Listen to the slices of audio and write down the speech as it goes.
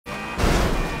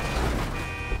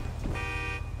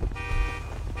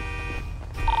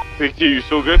Victor, you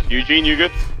still good? Eugene, you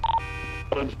good?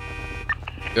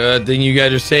 Good thing you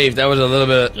guys are safe. That was a little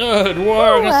bit. Good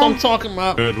work. That's what I'm talking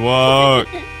about. Good work.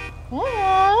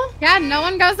 Yeah, no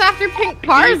one goes after pink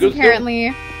cars apparently.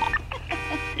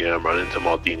 Yeah, I'm running to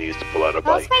Maldini's to pull out a bike.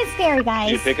 That was quite scary, guys.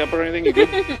 Did you pick up or anything? You good?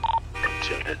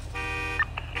 Chilling.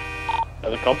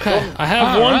 Okay, I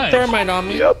have one thermite on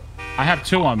me. Yep. I have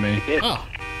 2 on me. Oh.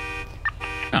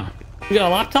 Oh. You got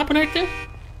a laptop and everything?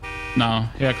 No.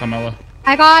 Yeah, Carmela.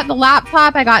 I got the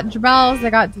laptop, I got Jabels, I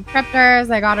got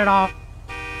decryptors, I got it all.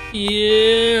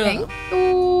 Yeah. Thank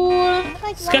you.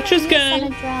 Like Sketches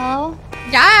gang.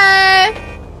 Yeah.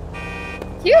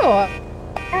 Cute.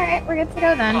 Alright, we're good to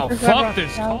go then. Oh, for fuck whoever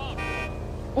this wants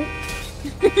car.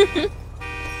 to go.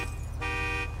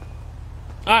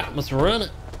 Alright, let's run it.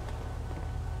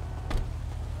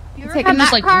 You ever taking have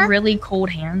just that like car? really cold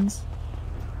hands?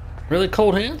 Really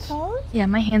cold hands? Cold? Yeah,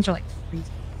 my hands are like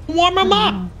freezing. Warm them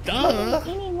up. Duh.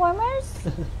 You need warmers?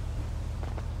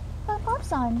 Put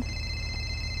gloves on.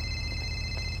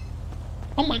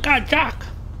 Oh my god, Jack.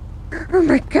 Oh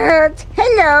my god.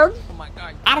 Hello. Oh my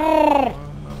god.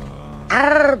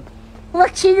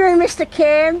 What you doing, Mr.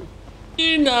 Cam?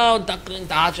 You know, ducking and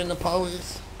dodging the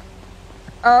police.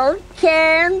 Oh,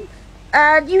 Cam.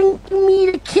 Do you need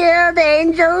me to kill the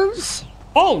angels?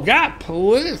 Oh, yeah,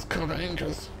 police killed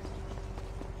angels.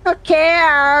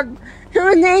 Okay,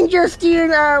 who an angels do you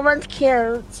want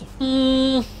killed?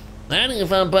 Any of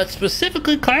them, but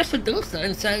specifically Class Producer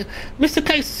and say, Mr.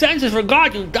 K sends his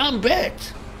regard, you dumb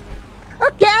bitch.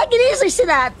 Okay, I can easily see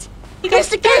that.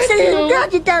 Mr. K sends his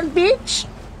regard, you dumb bitch.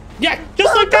 Yeah,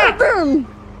 just like that. Boom.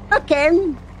 Okay.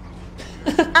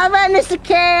 Alright, Mr.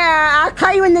 K, I'll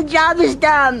call you when the job is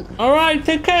done. Alright,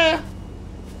 take care.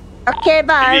 Okay,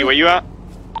 bye. Hey, where you at?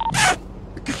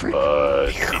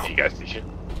 CG gas station.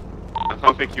 I'll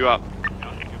come pick you up.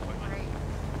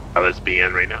 Let's be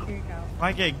in right now.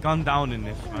 I get gunned down in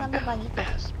this, man. Run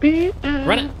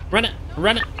it, run it,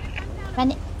 run it.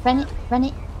 Run it, run it, run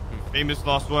it. Famous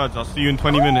last words. I'll see you in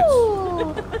 20 minutes.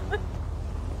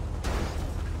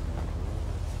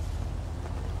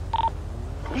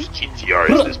 Whose GTR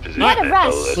is this position? What a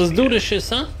rush. Let's do this shit,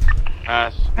 son.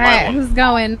 Alright, who's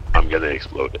going? I'm gonna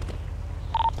explode it.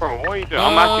 Bro, what are you doing?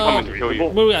 I'm actually coming to kill you.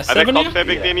 What, we got Are they 7 cops here? that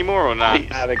big anymore or not?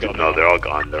 No, they're all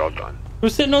gone. They're all gone.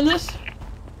 Who's sitting on this?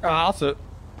 I'll sit.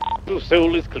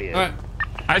 Soul is clear. Alright.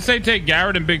 I say take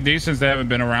Garrett and Big D since they haven't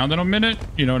been around in a minute.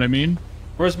 You know what I mean?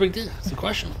 Where's Big D? That's the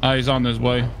question. He's on his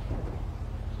way.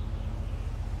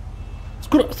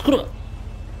 Scoot up, scoot up.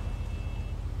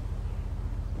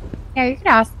 Yeah, you could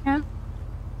ask him.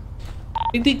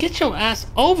 Big D, get your ass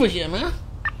over here, man.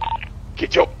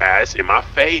 Get your ass in my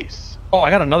face. Oh, I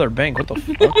got another bank. What the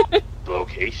fuck?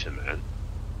 Location, man.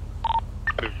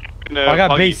 I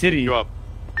got Bay City. You up.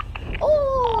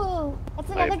 Ooh, that's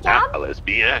another job?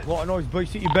 LSBN. Well, no, it's Bay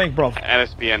City Bank, bro.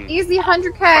 NSBN. Easy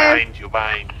 100K. Behind you,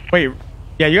 behind. Wait,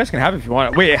 yeah, you guys can have it if you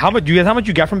want. Wait, how much? Do you guys? How much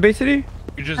you get from Bay City?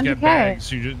 You just get 100K. bags.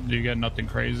 You get nothing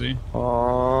crazy.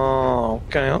 Oh,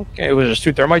 okay. It was just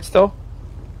 2 thermites still.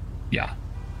 Yeah.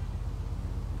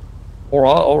 Or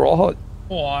all.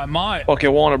 Oh, I might. Okay,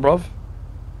 want it, bruv.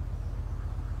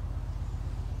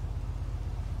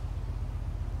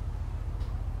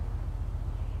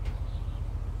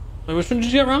 Wait, which one did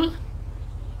you get, Ramee?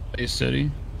 Bay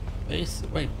City. Bay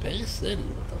City?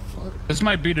 What the fuck? This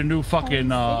might be the new fucking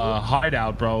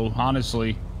hideout, bro.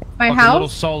 Honestly. My fucking house? Little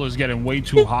Soul is getting way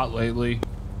too hot lately.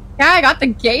 Yeah, I got the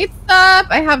gates up.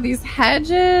 I have these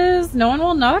hedges. No one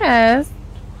will notice.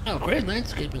 Oh, great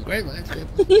landscaping, great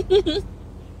landscaping.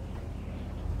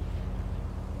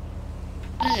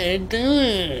 Hey,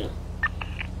 doing?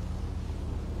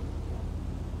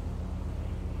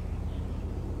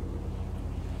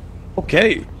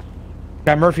 Okay.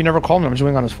 Guy Murphy never called me. I'm just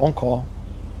waiting on his phone call.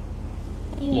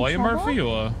 Lawyer Murphy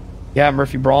or? Yeah,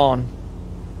 Murphy Braun.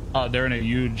 They're in a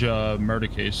huge murder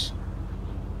case.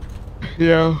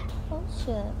 Yeah. Oh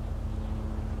shit.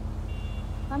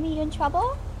 Mommy, you in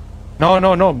trouble? No,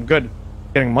 I'm good.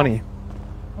 Getting money.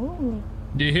 Ooh.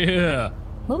 Yeah.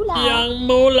 Moolah. Young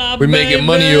moolah, We're making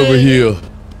money over here.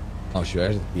 Oh, sure.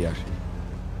 That's the actually.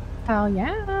 Hell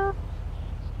yeah.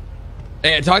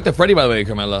 Hey, I talked to Freddie, by the way,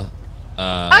 Carmela.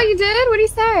 Oh, you did? What'd he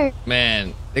say?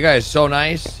 Man, the guy is so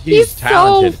nice. He's so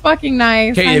talented. fucking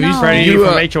nice. Kate, I have you know. Freddie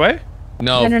from HOA?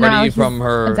 No, No, Freddie he's from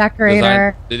her a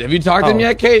decorator. design. Have you talked to him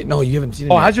yet, Kate? No, you haven't seen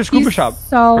him Oh, yet. how's your scuba He's shop?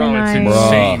 so Bro, nice. it's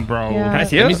insane, bro. Yeah. Can I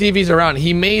see Let it? me see if he's around.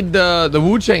 He made the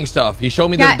Wu Chang stuff. He showed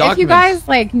me the Yeah, documents. if you guys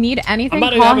like need anything, I'm about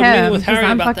to call have a meeting him with because Harry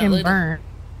I'm about that fucking later. burnt.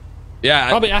 Yeah.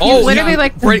 Probably after He's literally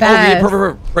like the Freddie,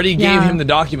 best. Freddie gave Yeah. him the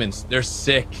documents. They're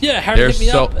sick. Yeah, Harry hit me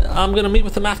so... up. I'm gonna meet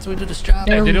with them after we do this job.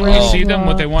 They're Didn't we really see them? cool.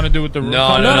 What they want to do with the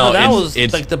No. That was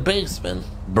it's like the basement.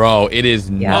 bro. It is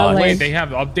Yeah, nuts. like- Wait, they have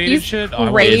updated He's shit. I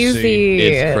wanna crazy. see.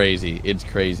 It's crazy. It's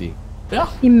crazy. Yeah.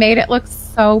 He made it look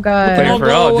so We good. can all for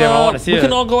real? go, Damn, I wanna see we it.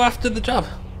 can all go after the job.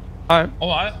 All right.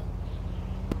 Oh,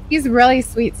 He's really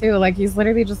sweet too. Like he's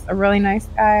literally just a really nice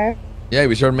guy. Yeah,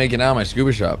 we started making out in my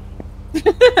scuba shop.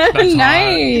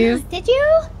 Nice. Did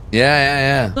you?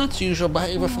 Yeah. That's usual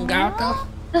behavior from Garrett, though.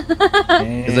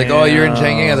 He's like, oh, you're in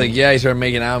Chang Gang? I was like, yeah. He started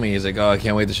making out with me. He's like, oh, I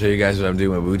can't wait to show you guys what I'm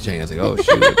doing with Wu Chang. I was like, oh,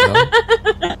 shoot.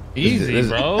 Huh? easy, This is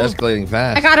bro. escalating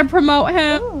fast. I gotta promote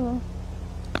him. Ooh.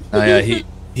 Oh, yeah,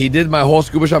 he did my whole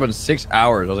scuba shop in 6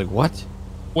 hours. I was like, what?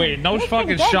 Wait, no That's fucking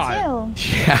pretty good, shot. too.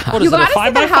 Yeah. What You is it, a gotta see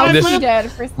 5x5? the house This- he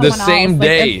did for someone the same else. Like,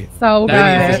 day. it's so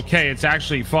That good. Okay, it's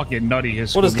actually fucking nutty.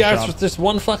 His What is scuba Garrett's shop. with this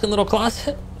one fucking little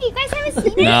closet? You guys haven't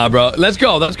seen it? Nah, bro. Let's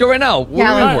go. Let's go right now. What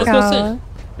Yeah, are we let's doing? Let's go. go see.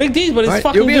 Big D's, but it's Alright,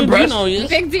 fucking you'll be dude. You impressed. know, yes.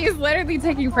 Big D is literally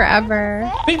taking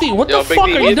forever. Big D, what Yo, the Big fuck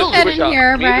D, are meet you the doing? Get scuba in shop.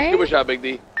 here, Meet the right? scuba shop, Big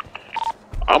D.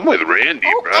 I'm with Randy,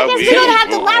 Oh, bro. I guess We- we don't have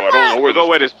the I don't laptop. know where Go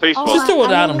where this place Oh, was. Just do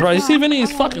it, I Adam, bro. You see, Vinny,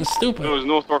 he's I fucking It stupid. was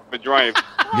North York Drive.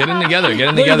 Get in together. Get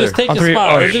in Look at together. this, take On a three-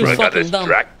 spot. oh, This shit, dude's I got fucking dumb.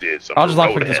 distracted. I'll just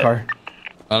lock pick this car.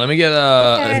 Let me get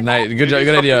nice. Good job.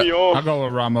 Good idea. I'll go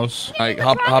with Ramos. All right,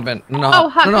 hop in. No, Oh,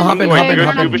 hop in. Wait, Wait, you're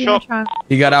hop not in. in the trunk.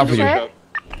 He got out for you. Sure?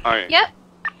 Alright. Yep.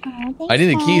 Oh, I need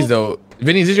the thanks, keys guys. though.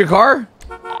 Vinny, is this your car?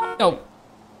 Yo,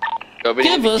 Yo, Vinny,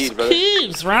 give the us keys, brother.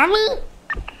 keys, Ramee.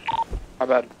 How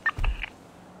bad?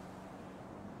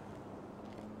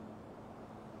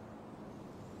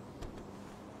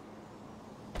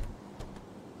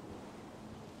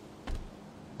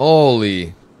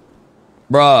 Holy,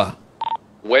 bruh.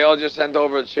 Whale just sent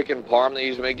over the chicken parm that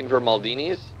he's making for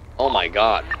Maldini's. Oh my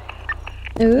god.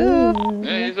 Ooh.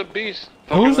 Yeah, he's a beast.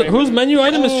 Whose menu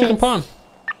item is chicken pan?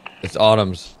 It's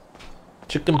Autumn's.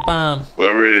 Chicken pan.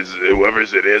 Whoever it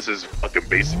is fucking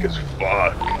basic as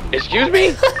fuck. Excuse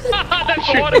me? That's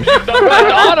Autumn. That's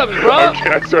Autumn, bro. Okay,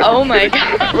 I swear. Oh my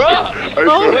god.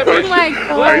 Oh my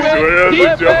I god. swear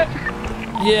that's a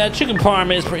joke. Yeah, chicken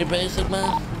parm is pretty basic,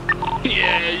 man.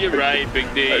 Yeah, you're right,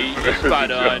 Big D. You're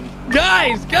spot on.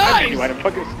 Guys. Why the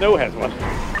fucking snow has one?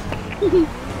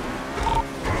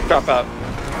 Drop out.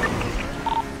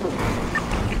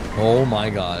 Oh my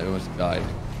god, it was died.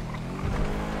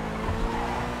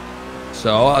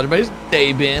 So, how's everybody's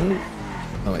day been?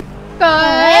 Oh wait.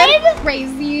 Good.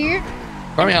 Crazy.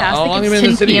 Tell me how long Fantastic. have you been It's in 10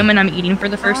 the city? p.m. and I'm eating for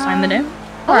the first time today.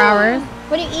 4 hours.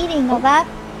 What are you eating, Nova?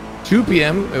 2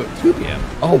 p.m. 2 p.m.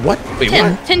 Oh, what? Wait,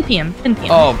 10, what? 10 p.m. 10 p.m.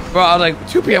 Oh, bro, I was like,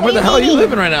 2 p.m. Where the hell are you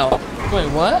living right now? Wait,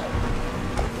 what?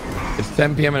 It's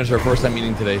 10 p.m. and it's our first time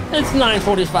eating today. It's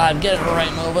 9:45. Get it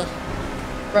right, Nova.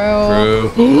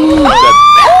 Bro. True.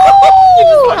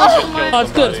 Oh,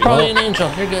 it's good. It's probably an angel.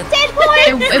 You're good.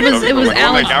 It was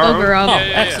Alex Bogorov. Oh,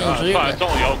 excellent. So you're good. It's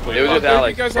only Oakley. It was just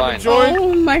Alex. It's fine.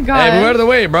 Oh my god. Hey, move out of the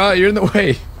way, bro. You're in the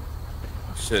way.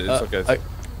 Shit, it's okay.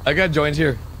 I got joints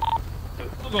here.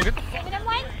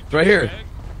 It's right here.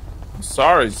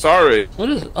 Sorry. What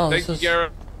is it? Oh, Thank this you, is...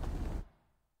 Garrett.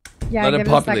 Yeah, Let it give it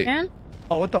a populate. second.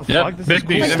 Oh, what the Yep, fuck? This Big is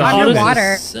D, cool. Like stop. Oh, this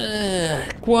underwater. is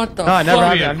sick. What the No, I never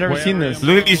fuck? have. I've never seen this.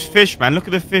 Look at these fish, man. Look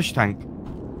at the fish tank.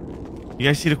 You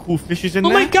guys see the cool fishes in Oh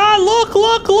there? my god, look!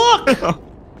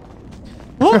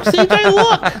 Look, CJ,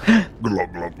 look!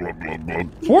 Glug, glug, glug, glug, glug.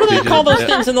 What do they call those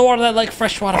things in the water that like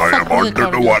freshwater? I Fuck, am what do they under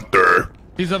call the those? water.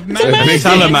 He's a It's a manatee. manatee!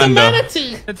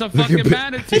 salamander. It's a fucking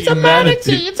manatee. It's a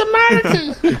manatee! It's a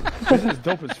manatee! This is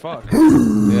dope as fuck.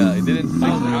 Yeah, he didn't.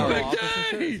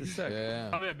 Yeah.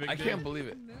 I can't believe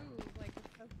it.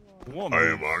 I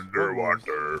am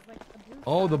underwater.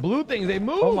 Oh, the blue things, they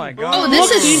move. Oh my god. Oh, this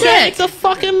Look, is CJ, sick. It's a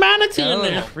fucking manatee in That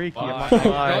there. was freaky. Oh my Oh,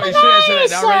 god. he should have said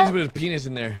that. Now Ryan's with his penis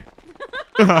in there.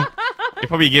 It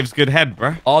probably gives good head,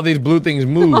 bruh. All these blue things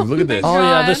move. Look at this. Oh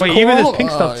yeah, this Wait, coral. even this pink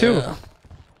stuff, too. Yeah,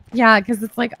 Yeah, because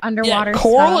it's like underwater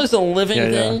coral stuff. is a living Yeah,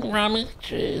 yeah. thing, Ramee.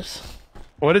 Jeez.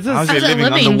 What is this? How's How's it it living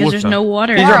living? Because there's underwater? no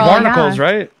water. These are Coral, barnacles, yeah.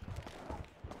 right?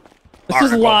 This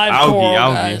is live Algae, coral,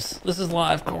 algae. guys. This is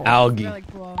live coral. Algae. Really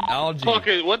cool.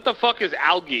 Algae. What the fuck is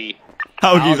algae?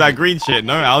 Algae's that green shit,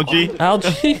 no? Algae?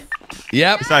 Algae?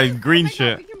 Yep. It's that green Oh my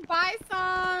shit. God, we can buy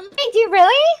some. Hey, do you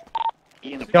really?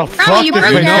 Yo, fuck you this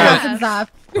broke thing know up. it. Some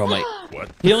stuff. Bro, Mike.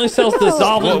 He only sells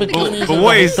dissolving But- bikinis. but and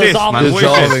what is this, dissolving man? What is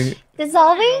bikinis. this?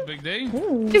 Dissolving? Big D.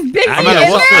 Just big I, feet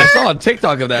in what's there. I saw a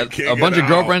TikTok of that. Kick A bunch it of out.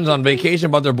 girlfriends on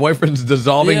vacation bought their boyfriends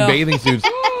dissolving Yeah. bathing suits.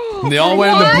 And they all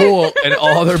went in the pool and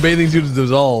all their bathing suits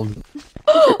dissolved.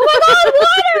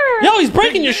 Yo, he's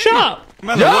breaking your shop.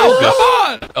 Man, Yo, what is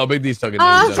come this? on! Oh, Big D's talking to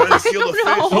me. Trying to steal the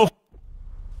fish.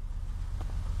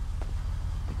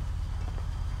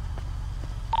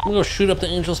 I'm gonna go shoot up the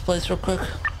Angel's place real quick.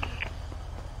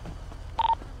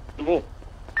 Cool.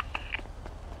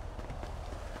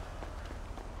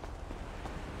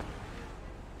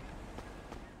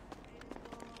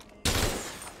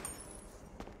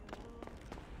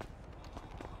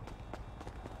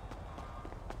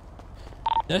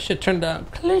 That shit turned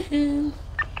out clean.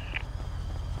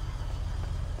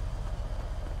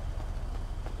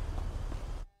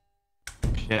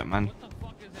 Shit, man.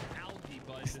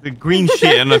 It's the green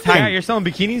shit in the tank. Yeah, you're selling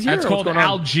bikinis here? That's called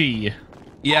algae.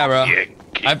 Yeah, bro.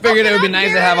 I figured it would be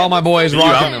nice to have all my boys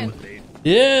rocking them.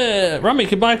 Yeah, Ramee, you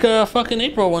could buy a fucking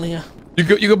April one here. You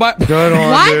could buy. Good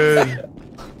one, dude.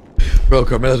 Bro,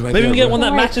 Carmela's right Maybe there, we get bro. one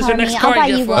that matches her next car.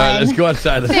 Let's go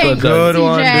outside. Let's go outside. Good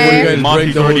one, dude.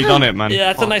 Marty's already done it, man. Yeah,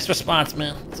 that's a nice response,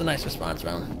 man. It's a nice response,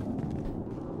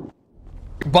 man.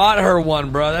 Bought her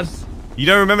one, bro. That's. You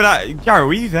don't remember that? Garrett,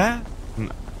 were you there?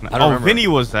 I don't remember. Vinny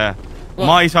was there. What?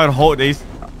 My side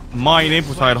my and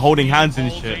April's side holding hands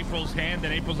and shit. April's hand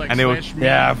and April's like, And they were-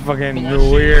 Yeah, fucking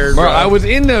weird. Bro, I was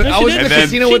in the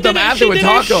casino with them after with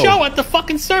Taco. She did a show at the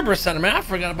fucking Cerberus Center, man. I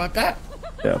forgot about that.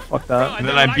 Yeah, fuck that. And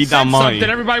then I beat down Marty. That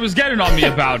everybody was getting on me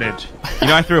about it. You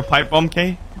know I threw a pipe bomb,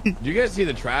 K? Did you guys see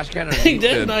the trash can? He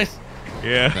did, nice.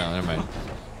 Yeah. No, never mind.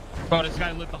 Bro, this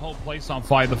guy lit the whole place on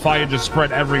fire. The fire just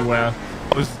spread everywhere.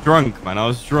 I was drunk, man. I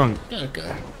was drunk.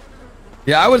 Okay.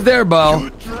 Yeah, I was there, Bo.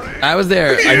 I was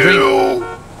there.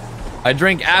 I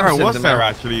drink absinthe. What's and there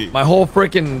actually? My whole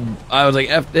freaking. I was like,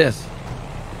 F this.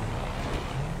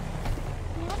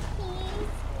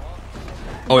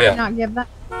 Oh yeah. Not give that.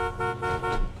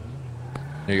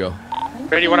 There you go.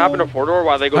 Randy, what happened to four-door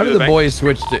while they go How to did the the bank? boys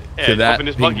switch to that open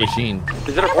his pink buggy. machine?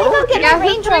 Is it a four-door? Get a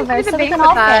Range Rover so we can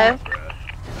all fit.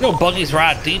 You know buggies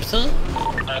ride deep, son?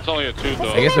 It's only a two,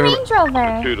 though. I guess Get a everybody. Range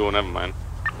Rover Two, though, never mind.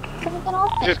 so we can all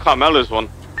This fit. is Carmela's one.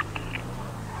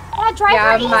 Yeah, drive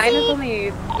Yeah, her mine is easy. only.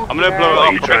 I'm gonna blow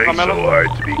it up, okay, Carmela?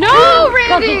 No,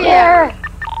 Randy!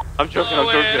 I'm joking, Blow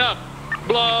it up.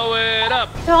 Blow it up.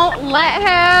 Don't let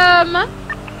him.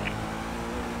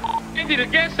 Into the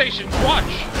gas station. Watch.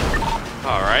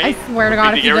 Alright. I swear to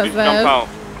God, if he does Everything jump this. out.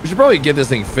 We should probably get this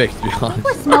thing fixed, to be honest.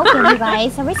 We're smoking, you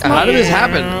guys. Are we smoking? How did this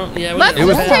happen? Yeah, Let's It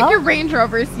was- just take your Range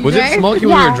Rover, CJ. Was it smoky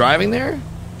when we Yeah. were driving there?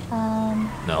 No.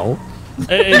 No, we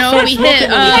hit You guys Vulture wanna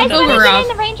get off. in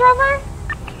the Range Rover?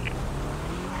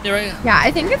 You're right. Yeah,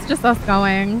 I think it's just us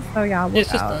going. So yeah, we'll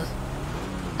It's just go. us.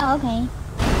 Oh, okay.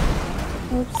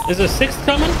 Oops. Is a sixth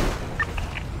coming?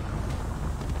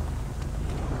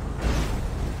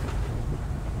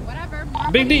 Whatever.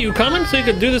 Big D, you coming so you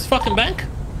can do this fucking bank?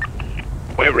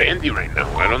 Where Randy right now?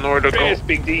 I don't know where to go. It's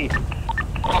Big D.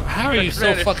 How are you so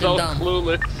Man is fucking so dumb?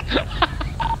 clueless.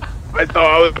 I thought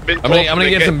I was been I'm gonna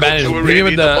get some bandages. Meet me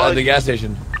with the gas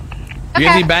station. You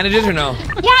guys need bandages or no?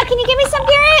 Yeah, can you give me some,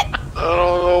 Garrett? I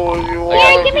don't know what you want.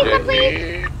 Yeah, give me some,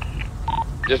 please.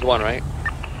 Just one, right?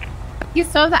 You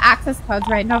still have the access codes,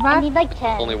 right, I Nova? need like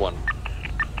 10. Only one.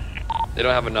 They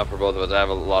don't have enough for both of us. I have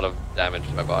a lot of damage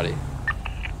to my body.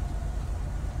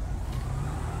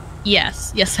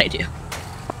 Yes, yes I do.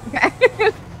 Okay.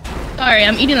 Sorry,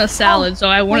 I'm eating a salad, so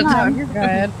I wanted No, to. you're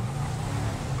good.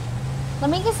 Let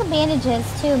me get some bandages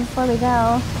too before we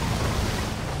go.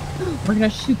 We're gonna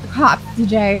shoot the cops,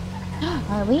 DJ.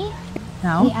 Are we?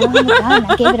 No. Wait, I don't have a gun.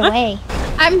 I gave it away.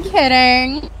 I'm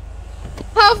kidding.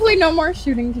 Hopefully no more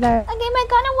shooting today. I gave my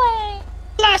gun away.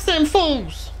 Blast them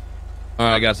fools!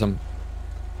 Alright, I got some.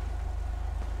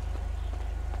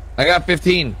 I got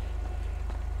 15.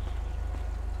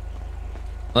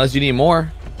 Unless you need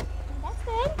more. That's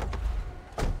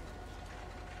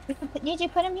good. Did you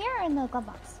put them here or in the glove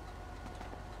box?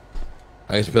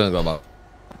 I just put it in the glove box.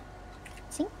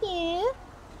 Thank you.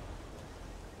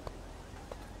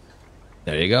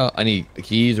 There you go. I need the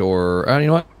keys or... you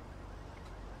know what?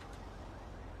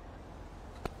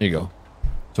 Here you go.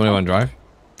 Somebody want to drive?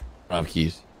 I don't have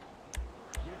keys.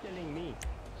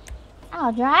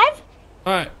 I'll drive.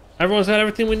 Alright, everyone's got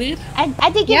everything we need? I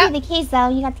did give you the keys though.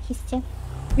 You got the keys too.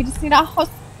 We just need a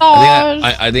hostage.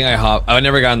 I think I hopped. I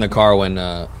never got in the car when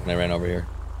I ran over here.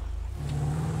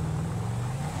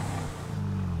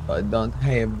 I don't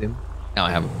have them. Now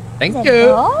I have them. Thank you.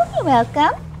 Oh, you're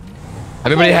welcome.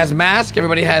 Everybody has mask.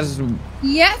 Everybody has.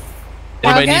 Yes.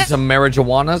 Anybody Okay. needs some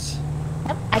marijuanas?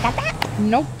 Nope, I got that.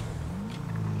 Nope.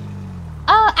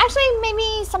 Actually,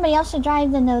 maybe somebody else should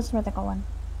drive the nose vertical one.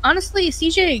 Honestly,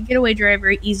 CJ getaway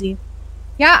driver easy.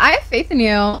 Yeah, I have faith in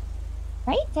you.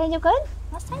 Right? Did I do good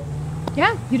last time?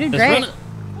 Yeah, you did Let's great. run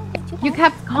it. You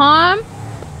kept calm,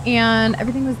 and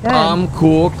everything was good. I'm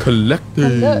cool,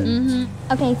 collected.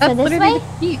 Okay, so That's this literally way?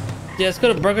 the key. Yeah, let's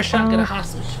go to Burger Shop, get a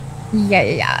hostage.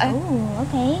 Yeah. Oh,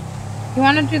 okay. You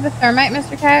want to do the thermite,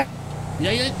 Mr. K?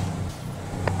 Yeah.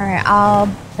 Alright, I'll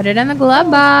put it in the glove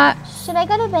box. Should I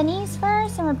go to Benny's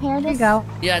first and repair this? There you go.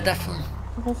 Yeah, definitely.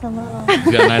 This a little.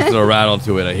 It's got a nice little rattle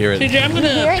to it. I hear it. CJ, I'm hear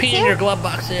gonna it pee in too? your glove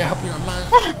box here. I hope you don't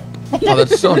mind. Oh,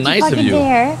 that's so Don't nice of fucking you.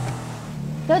 dare.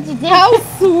 Don't you dare. How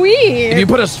sweet! If you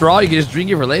put a straw, you can just drink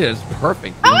it for later. It's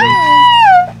perfect.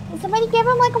 Did somebody give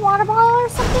him like a water bottle or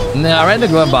something? Nah, right in the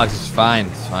glove box. It's fine.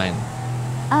 It's fine.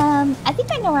 I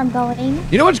think I know where I'm going.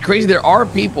 You know what's crazy? There are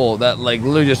people that like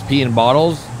literally just pee in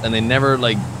bottles and they never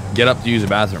like get up to use the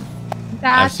bathroom.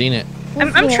 I've seen it.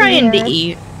 I'm trying to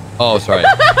eat. Oh, sorry.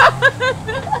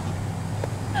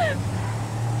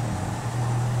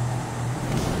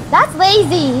 That's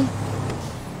lazy.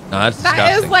 No, that's That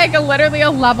disgusting. is like literally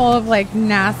a level of like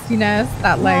nastiness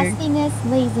that like. Nastiness,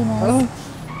 laziness. Oh.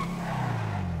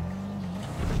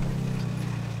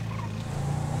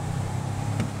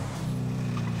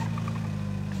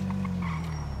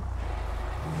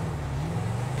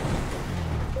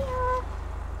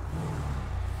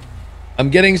 I'm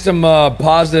getting some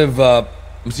positive. I'm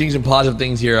seeing some positive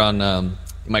things here on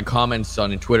my comments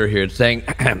on Twitter here. It's saying,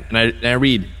 and I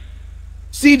read,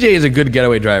 CJ is a good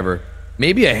getaway driver.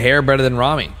 Maybe a hair better than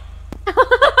Ramee.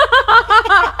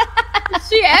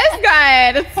 She is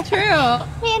good. It's true.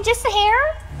 Man, just a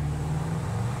hair?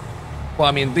 Well,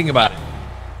 I mean, think about it.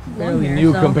 Fairly hair,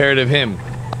 new so. compared to him.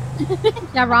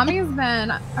 Yeah, Ramee's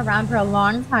been around for a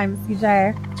long time,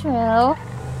 CJ. True.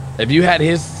 If you had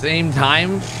his same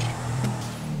time,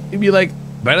 you'd be like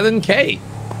better than K.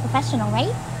 Professional, right?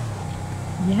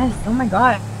 Yes. Oh my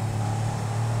god.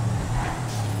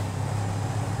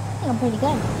 I think I'm pretty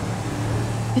good.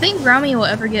 You think Ramee will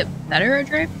ever get better at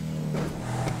driving?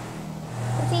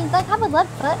 Does he like have a left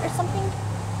foot or something?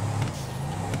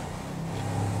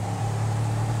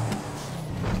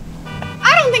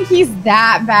 I don't think he's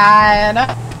that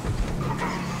bad.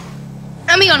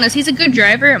 I'll be honest, he's a good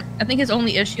driver. I think his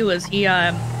only issue is he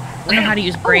doesn't know how to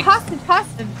use brakes. Oh,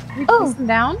 hostage. We chase him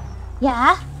down?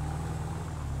 Yeah.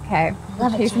 Okay.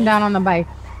 Love it, Chase him Chase. down on the bike.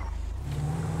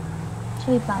 Should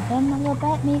we bump him a little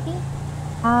bit, maybe?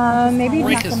 Maybe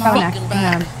Break just his go fucking next to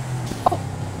back. him.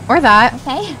 Oh, or that.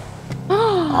 Okay.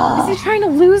 Is he trying to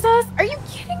lose us? Are you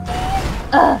kidding me?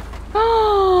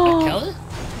 Oh. Kelly?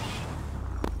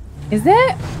 Is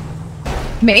it?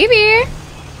 Maybe.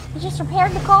 He just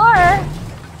repaired the car.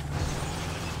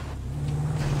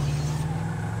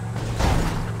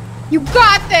 You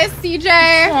got this, CJ.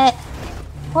 Shit.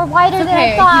 We're wider It's than I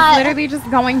okay. thought. He's literally just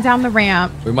going down the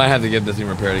ramp. We might have to get this thing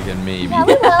repaired again, maybe. Yeah,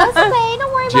 we will. It's okay.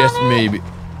 Don't worry Just about it. maybe.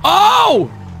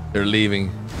 Oh! They're leaving.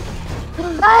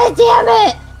 God damn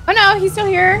it! Oh no, he's still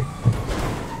here.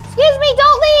 Excuse me,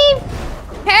 don't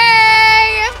leave!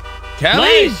 Hey!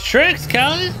 Kelly! Nice tricks,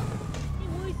 Kelly.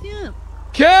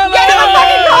 Kelly! Get in the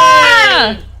fucking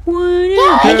car! Kelly,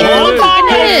 Get in the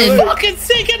fucking car! Fucking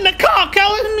sick in the car,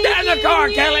 Kelly. Get in the car,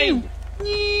 Kelly! Get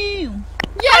in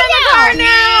the car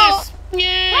now!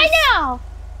 Yes. Right now!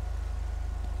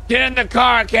 Get in the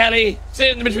car, Kelly!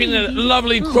 Sit in between the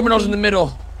lovely criminals in the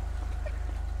middle.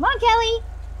 Come on, Kelly.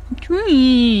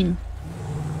 Trying.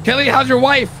 Kelly, how's your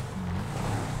wife?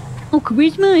 Oh,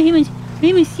 charisma. I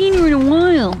haven't seen her in a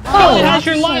while. Oh, how's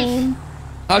your that's a life? shame.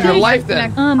 How's your life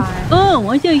then? Oh,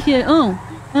 I thought you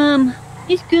said,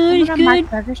 it's good, it's good.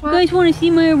 You guys want to see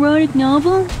my erotic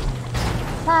novel?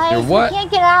 Guys, Your what? we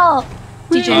can't get out.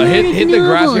 Hit the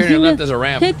grass here on your left as a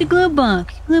ramp. Take the glove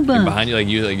box. Glove box. And behind you, like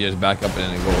you just back up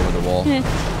and then go over the wall.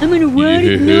 Yeah, I'm an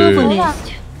erotic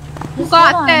novelist. You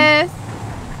got this.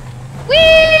 Whee!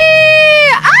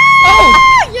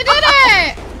 Ah! You did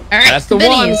it! Alright, That's the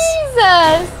Benny's. one.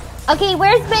 Jesus. Okay,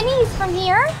 where's Benny's from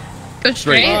here? Go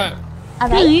straight. Alright.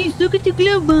 Please look at the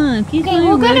glove box. It's Okay, my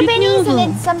we'll go to erotic Benny's novel.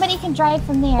 and then somebody can drive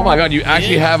from there. Oh my god, you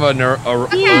actually have an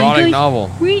erotic guys, novel.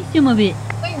 Read some of it.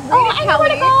 Wait, Oh, I know where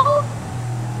to go.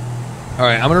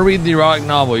 Alright, I'm gonna read the erotic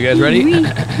novel. You guys ready? Read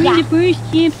the first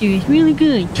chapter. It's really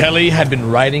good. Kelly had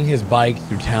been riding his bike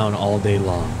through town all day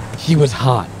long. He was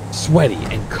hot, sweaty,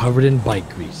 and covered in bike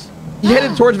grease. He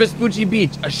headed towards Vespucci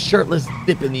Beach. A shirtless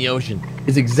dip in the ocean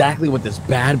is exactly what this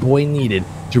bad boy needed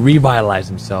to revitalize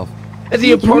himself. As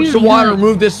he It's approached the really water hot. and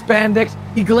removed his spandex,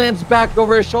 he glanced back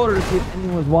over his shoulder to see if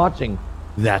anyone was watching.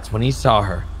 That's when he saw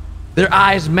her. Their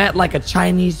eyes met like a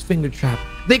Chinese finger trap.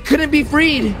 They couldn't be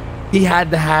freed. He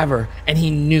had to have her, and he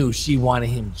knew she wanted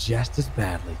him just as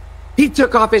badly. He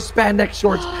took off his spandex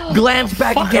shorts, glanced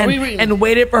back Fuck, again, are we reading? and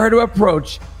waited for her to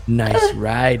approach. Nice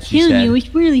ride, she Telling you, said.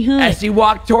 it's really hot. As he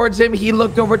walked towards him, he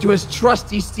looked over to his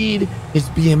trusty steed, his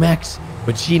BMX,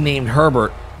 which she named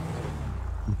Herbert.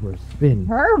 For a spin.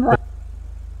 Herbert.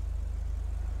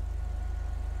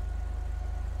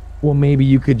 Well, maybe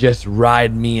you could just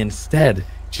ride me instead,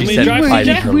 she Can we said, drive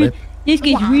biting CJ? her lip. This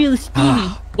guy's real steamy.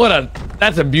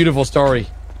 That's a beautiful story.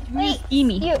 Wait,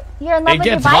 steamy. You're in love It with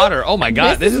your gets bike? hotter. Oh my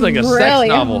god, this is like a really sex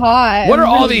novel. hot. What are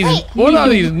all these? What are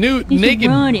these new naked?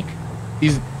 Erotic.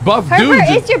 These buff Herbert,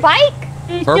 dudes. is your bike?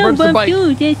 That's Herbert's not the buff bike.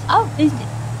 dude.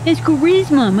 That's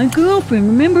Charisma, my girlfriend.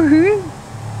 Remember her?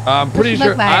 I'm pretty she sure.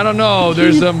 look like? I don't know.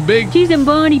 There's some big. She's a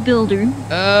bodybuilder.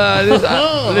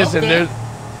 Listen, there's.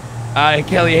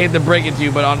 Kelly, I hate to break it to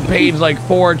you, but on page like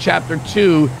 4, chapter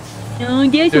 2. No,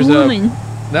 that's a There's woman.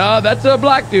 No, that's a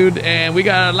black dude, and we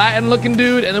got a Latin-looking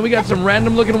dude, and then we got some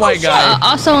random-looking white guy.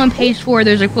 Also on page 4,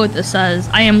 there's a quote that says,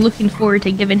 "I am looking forward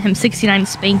to giving him 69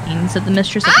 spankings of the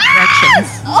Mistress of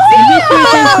Corrections." The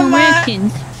Mistress of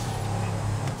Corrections.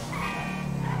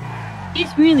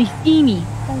 It's really steamy.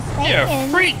 You're a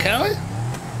freak, Kelly.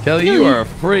 Kelly, you are a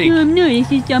freak. No, I'm not. It's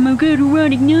just I'm a good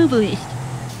erotic novelist.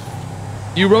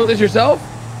 You wrote this yourself?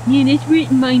 Yeah, that's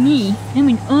written by me. I'm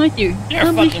an author, You're a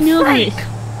published fucking novelist.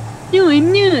 No,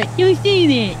 I'm not. Don't say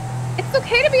that. It's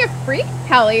okay to be a freak,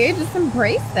 Kelly. Just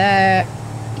embrace it.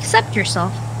 Accept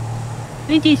yourself.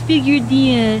 I just figured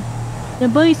the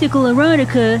bicycle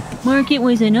erotica market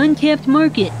was an untapped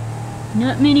market.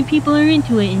 Not many people are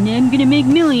into it, and I'm gonna make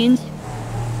millions.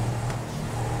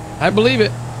 I believe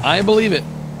it. I believe it.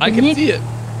 I can see it.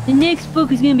 The next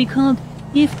book is gonna be called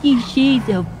 50 Shades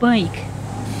of Bike.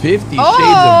 50 Shades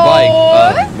of Bike.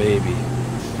 Oh, baby.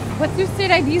 What's your state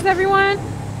IDs, everyone?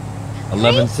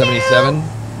 1177.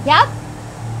 Yep.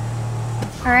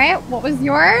 All right. What was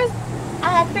yours?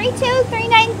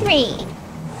 32393.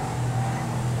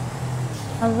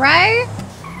 All right.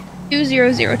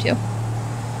 2002.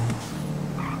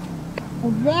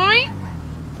 Right.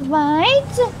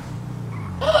 Right.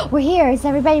 We're here. Is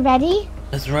everybody ready?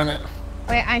 Let's run it.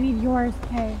 Wait, I need yours.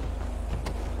 Okay.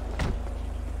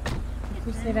 What's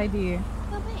your state ID?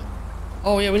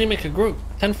 Oh yeah, we need to make a group.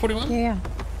 1041. Yeah.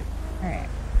 All right.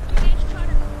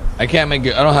 I can't make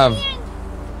it. I don't have.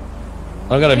 I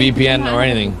don't got a VPN or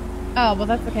anything. Oh well,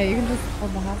 that's okay. You can just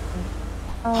hold the hostage.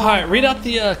 All right, read out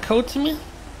the code to me.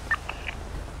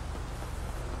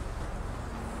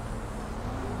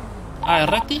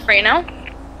 Ready? Right now?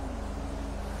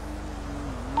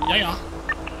 Yeah.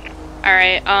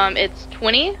 Alright, it's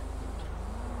 20,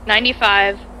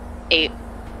 95, 8.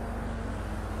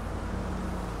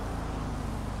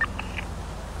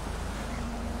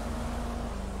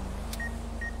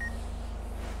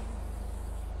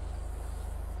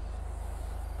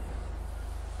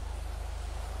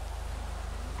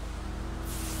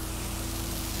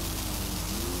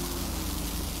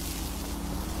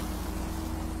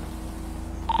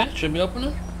 Okay, should be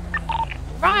opening.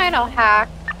 Fine, I'll hack.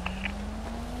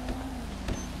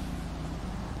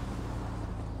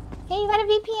 Hey, you got a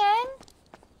VPN?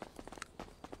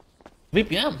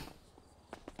 VPN.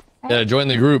 Yeah, join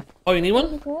the group. Oh, you need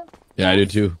one? Yeah, I do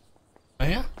too. Oh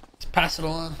yeah. Let's pass it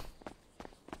along.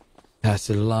 Pass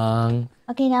it along.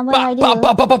 Okay, now what do I do?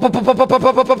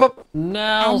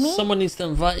 Now Ramee? someone needs to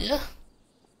invite you.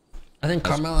 I think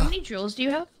How Carmela. many drills do you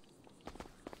have?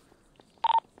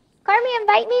 Carmi,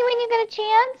 invite me when you get a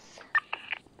chance.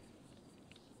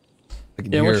 I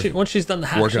can Yeah, hear once she's done the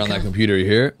hack, working she on that can. computer. You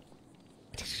hear it?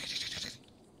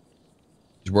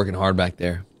 She's working hard back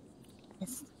there.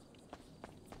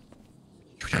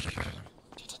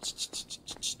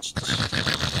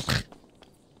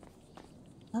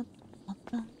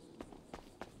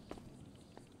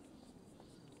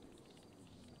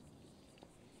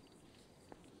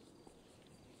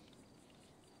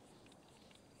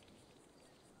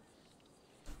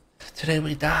 Today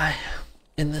we die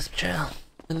in this jail,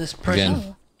 in this prison,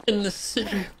 Again. in this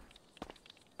city.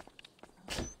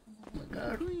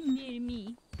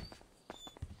 Me.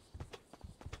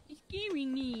 It's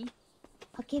scaring me.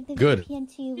 I'll give the Good.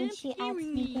 VPN to you when she adds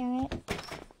me, Garrett.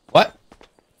 What?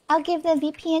 I'll give the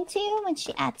VPN to you when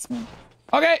she adds me.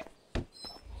 Okay.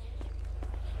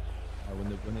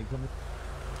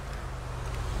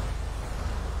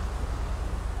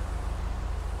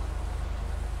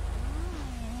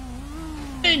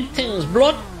 Big things,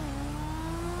 blood.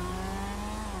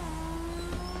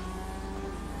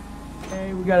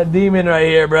 Hey, we got a demon right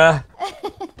here, bruh.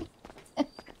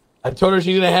 I told her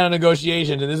she's gonna handle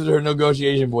negotiations, and this is her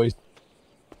negotiation voice.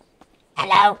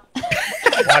 Hello.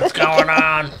 What's going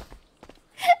on?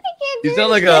 You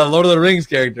sound like a Lord of the Rings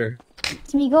character.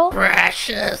 Smeagol.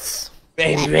 Precious.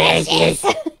 Baby Precious.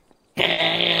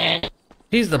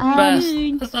 He's the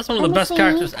best. That's one of the best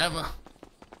characters ever.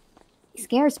 He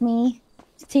scares me.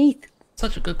 His teeth.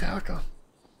 Such a good character.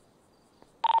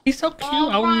 He's so cute.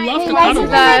 I would love to Reminds me cuddle of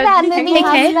that movie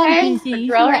Hey, Husband,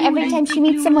 where every time she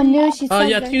meets someone new, she's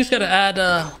yeah, you just gotta add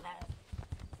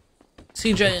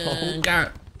CJ and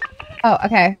Garrett. Oh,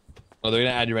 okay. Oh, they're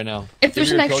gonna add you right now. If there's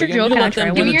an extra drill catcher, I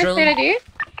Give me want your to drill. straight ID.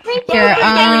 Here,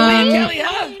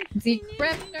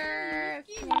 Decryptor.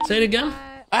 Say it again.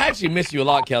 I actually miss you a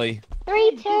lot, Kelly.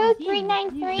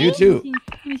 32393. You too.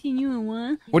 Haven't seen you in a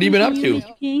while. What have you been up to?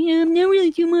 Yeah, not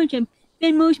really too much. I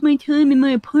spend most of my time in my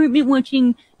apartment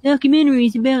watching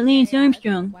documentaries about Lance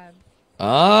Armstrong.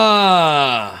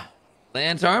 Ah,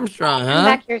 Lance Armstrong, huh?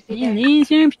 Back here, Yeah, CJ.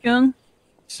 Lance Armstrong.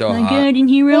 So My hot. guardian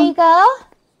There hero. you go.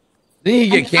 Didn't he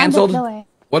get canceled? On the door.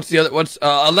 What's the other? What's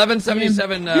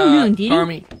 1177? no, did he?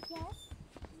 Army.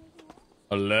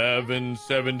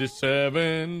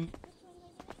 1177.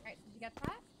 Alright, did you get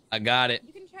that? I got it.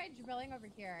 You can try drilling over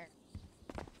here.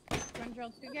 You want to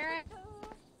drill too, Garrett?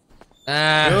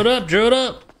 Drill it up, drill it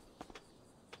up.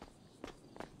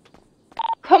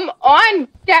 Come on,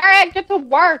 Garrett, get to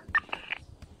work.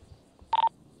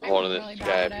 Holding this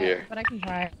guy up here. But I can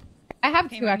try. I have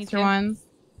Okay, two me extra too. ones.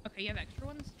 Okay, you have extra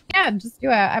ones? Yeah, just do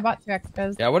it. I bought 2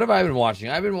 extras. Yeah, what have I been watching?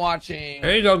 I've been watching.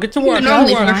 There you go. Get to You work.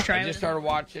 normally Get to work. first try I just it. started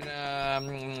watching.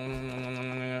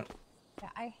 Yeah,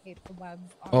 I hate the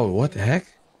webs. Oh, what the heck?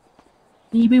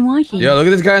 What have you been watching? Yo, look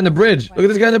at this guy on the bridge. Look at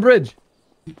this guy on the bridge.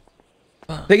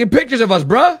 Taking pictures of us,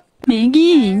 bruh.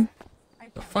 Megan.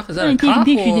 The fuck is Why that? A taking cop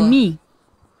pictures or of me?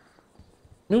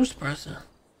 news person?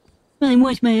 Well,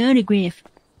 wants my autograph.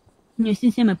 You know,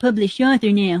 since I'm a published author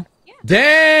now.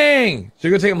 Dang! So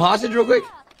you gonna take him hostage real quick?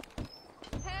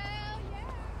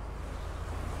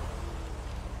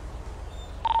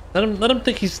 Let him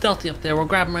think he's stealthy up there. We'll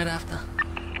grab him right after.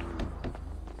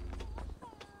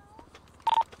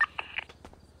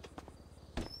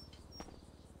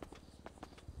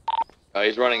 Oh,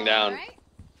 he's running down. Alright.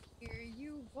 Here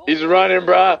you go. He's running,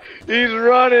 bruh. He's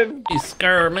running. He's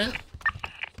scared, man.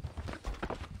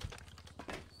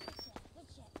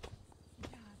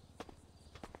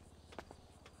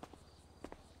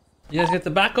 You guys get the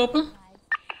back open?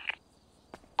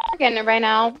 We're getting it right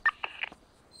now.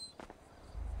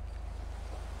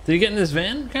 Did you get in this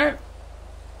van, Garrett?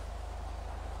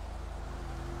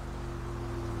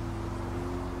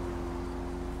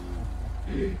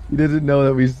 He doesn't know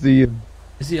that we see him.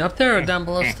 Is he up there or down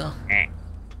below still?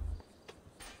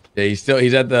 Yeah,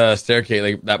 he's at the staircase,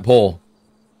 like that pole.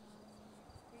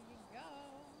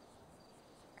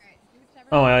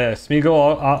 Oh yeah,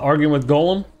 Smeagol arguing with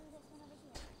Golem.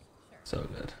 So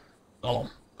good. Golem.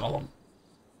 I'm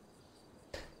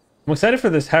excited for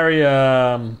this Harry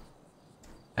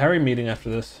meeting after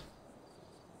this.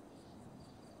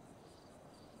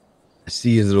 I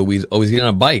see his little weasel. Oh, he's getting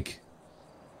on a bike.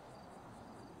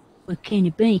 What kind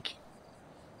of bike?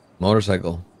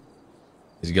 Motorcycle.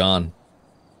 He's gone.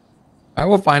 I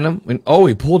will find him. Oh,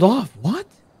 he pulled off. What?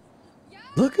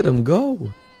 Look at him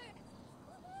go.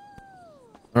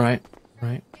 All right.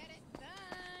 What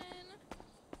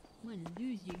a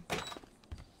loser.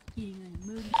 Getting on a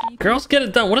motorcycle. Girls Get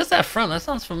It Done. What is that from? That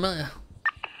sounds familiar.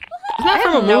 Is that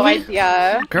from a movie? No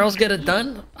idea. Girls Get It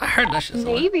Done? I heard that shit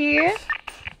somewhere. Maybe.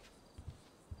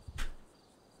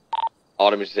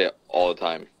 Autumn used to say it all the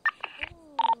time.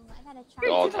 I gotta try.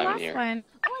 All Do the the time last in here. one.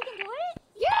 Oh, I can do it?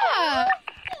 Yeah.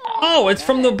 Oh, it's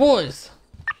from The Boys.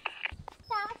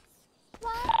 That's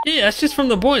what? Yeah, it's just from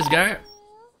The Boys, Garrett.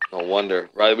 No wonder.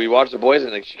 Right, we watched The Boys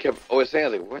and like she kept always saying, I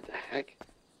was like, what the heck?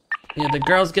 Yeah, the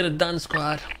Girls Get It Done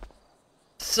squad.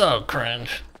 So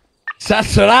cringe.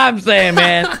 That's what I'm saying,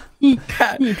 man. Girls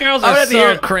I are would have to so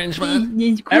hear- cringe, man.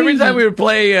 It's Every crazy. time we would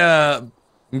play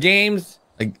games,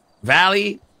 like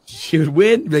Valley, she would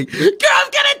win. Be like, girls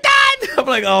get it done! I'm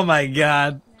like, oh my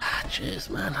god. Jeez,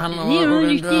 man. I don't know They what don't we're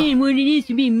gonna do. understand what it is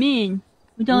to be men.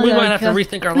 With all We our might have to tes-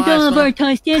 rethink our with lives, all of man. our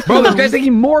testosterone. Bro, this guy's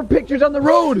taking more pictures on the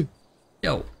road.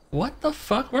 Yo, what the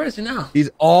fuck? Where is he now? He's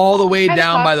all the way Has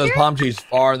down by Fox those here? palm trees,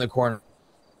 far in the corner.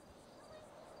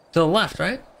 To the left,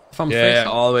 right? If I'm Yeah, facing.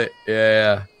 all the way.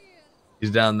 Yeah.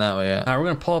 He's down that way, yeah. Alright, we're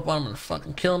gonna pull up on him and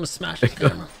fucking kill him and smash his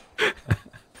camera.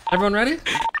 Everyone ready?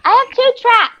 I have 2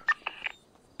 traps.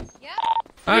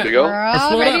 Alright, Good to go? We're Let's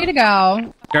all load ready up. to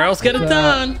go. Girls Get It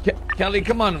Done. Kelly,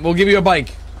 come on. We'll give you a bike.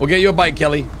 We'll get you a bike,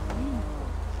 Kelly.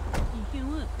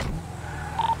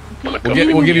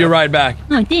 We'll give you a ride back.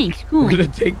 Oh, thanks. Cool. We're gonna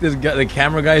take this guy, the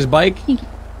camera guy's bike,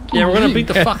 Yeah, we're gonna beat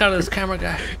the fuck out of this camera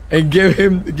guy. and give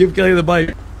Kelly the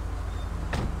bike.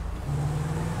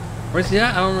 Where's he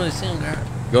at? I don't really see him, Garrett.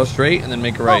 Go straight and then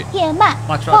make a right. Fuck him up.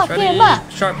 Watch, Fuck ready? him up.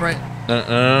 Sharp right.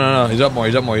 No. He's up more.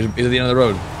 He's at the end of the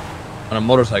road. On a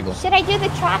motorcycle. Should I do the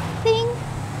trap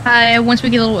thing? Once we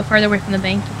get a little bit farther away from the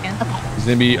bank, you can. He's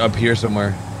gonna be up here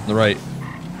somewhere. On the right.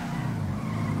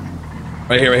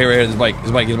 Right here. His bike.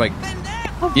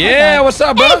 Oh, Yeah, God. what's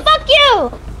up, bro? Hey, fuck you!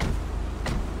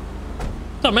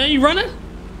 What's up, man? You running?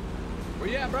 Where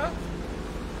you at, bro?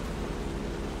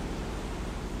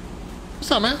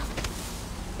 What's up, man?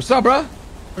 What's up, bro?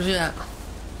 Where's he at?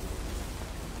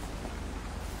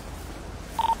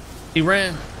 He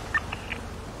ran.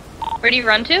 Where'd he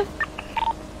run to?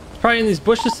 Probably in these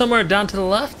bushes somewhere down to the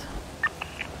left.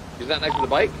 Is that next to the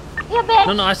bike? Yeah,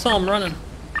 bitch. No, I saw him running.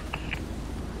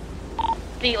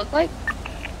 What do he look like?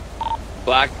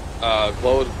 Black,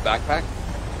 clothes, backpack.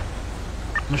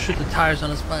 I'm gonna shoot the tires on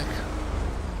his bike.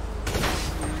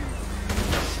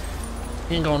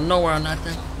 He ain't going nowhere on that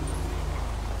thing.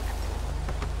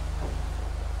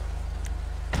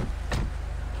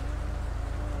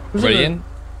 Ready in?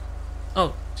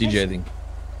 Oh, CJ, I think.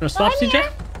 Gonna stop,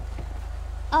 CJ?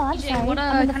 Oh, I'm CJ, sorry. what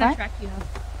I'm in the kind of front. track do you have?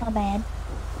 My bad.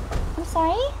 I'm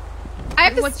sorry. I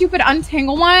have this stupid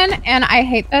untangle one, and I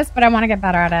hate this, but I want to get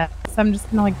better at it. So I'm just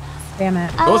gonna like spam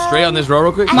it. Go straight on this road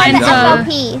real quick. I have Down.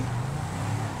 the LP.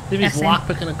 If he's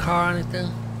lockpicking a car or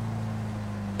anything.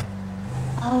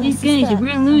 Oh, These guys are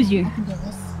real loser.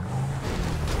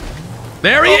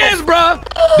 There he is, bro.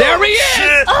 There he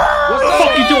is. What the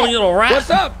fuck you doing, you little rat? What's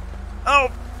up?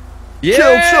 Oh. Yeah.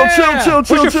 Chill,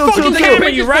 What's your fucking camera,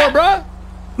 you rat, bro?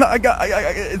 No, I got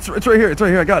it's right here. It's right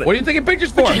here. I got it. What are you taking pictures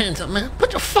for? Put your hands up, man.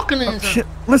 Put your fucking hands up. Shit.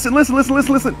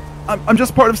 Listen. I'm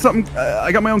just part of something.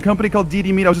 I got my own company called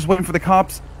DD Meat. I was just waiting for the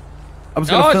cops. I was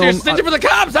gonna Oh, so film. you're snitching for the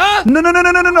cops, huh? No.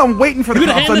 I'm waiting for the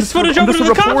cops. I'm just a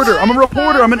reporter. I'm a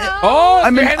reporter. I'm an. Oh,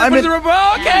 I'm in the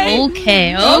reporter.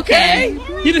 Okay. Okay.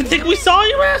 You didn't think we saw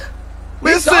you, man?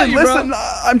 Listen.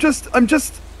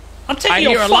 I'm taking hear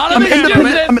your a lot of fucking it,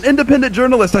 camera. I'm an independent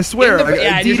journalist. I swear.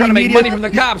 Yeah, you're DD trying to make Media- money from the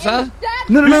cops, huh?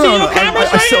 No. You see your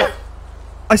cameras right here?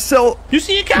 I sell. You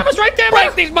see your cameras right there, Break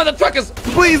man? these mother truckers.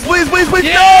 Please. Yeah,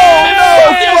 No,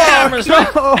 F your cameras, man.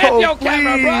 F your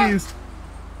camera, bro. please.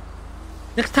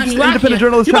 Next time Just you an out independent here,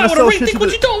 journalist you trying might to want to sell shit rethink to what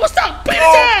the- you're doing. What's up? Beat his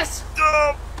ass.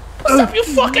 What's up, you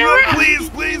fucking rat? Please.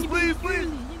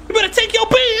 You better take your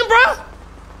beating, bro.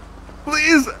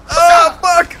 Please. Oh,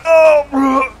 fuck.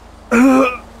 Oh,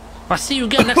 If I see you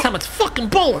again next time, it's fucking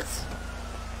bullets.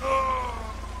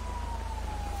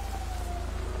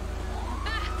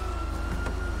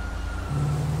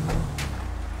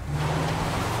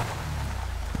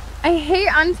 I hate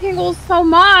untangles so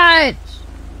much.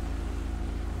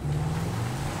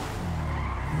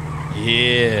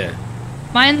 Yeah.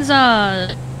 Mine's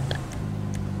a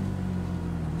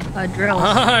drill.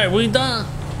 Alright, we done.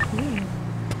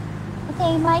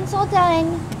 Okay, mine's all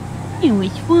done. It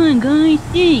was fun, guys.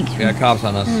 Thanks. We got cops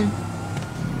on us.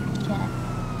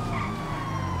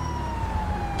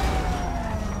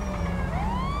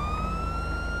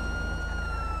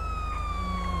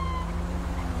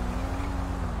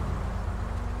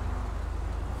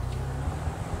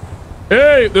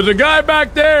 Hey, there's a guy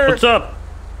back there. What's up?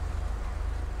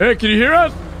 Hey, can you hear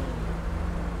us?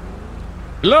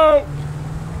 Hello?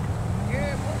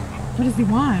 What does he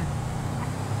want?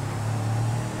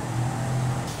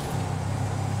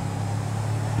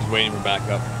 He's waiting for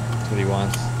backup. That's what he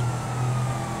wants.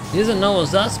 He doesn't know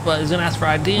it's us, but he's gonna ask for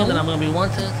ID, and then I'm gonna be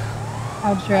wanted.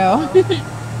 How true. Can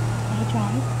I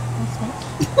drive? I'll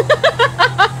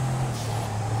switch.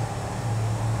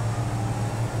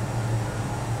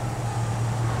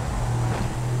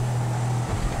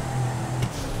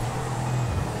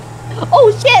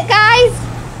 Oh shit, guys!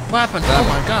 What happened? Oh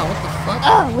my god, what the fuck?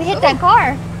 Oh, we hit that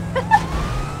car.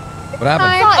 What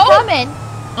happened? I saw it coming.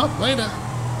 Oh, later.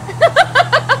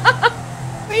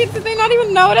 Wait, did they not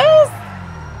even notice?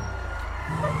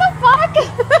 What the fuck?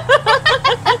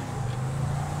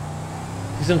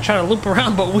 He's gonna try to loop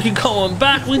around, but we going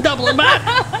back. We doubling back.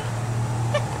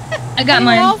 I got Anyone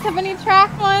mine. else have any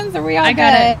track ones? Are we all I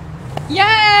got good?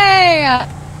 Yay!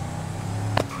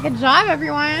 Good job,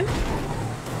 everyone.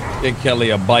 Get Kelly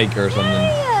a bike or something.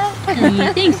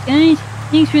 Yeah, thanks, guys.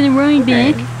 Thanks for the ride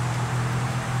back.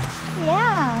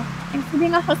 Yeah. Thanks for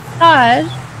being a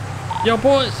hostage. Yo,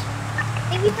 boys.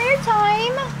 Thank you for your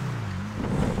time.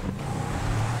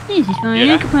 This is fine.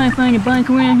 I could probably find a bike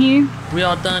around here. We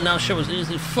all done now. Shit was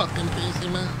easy fucking busy,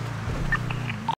 man.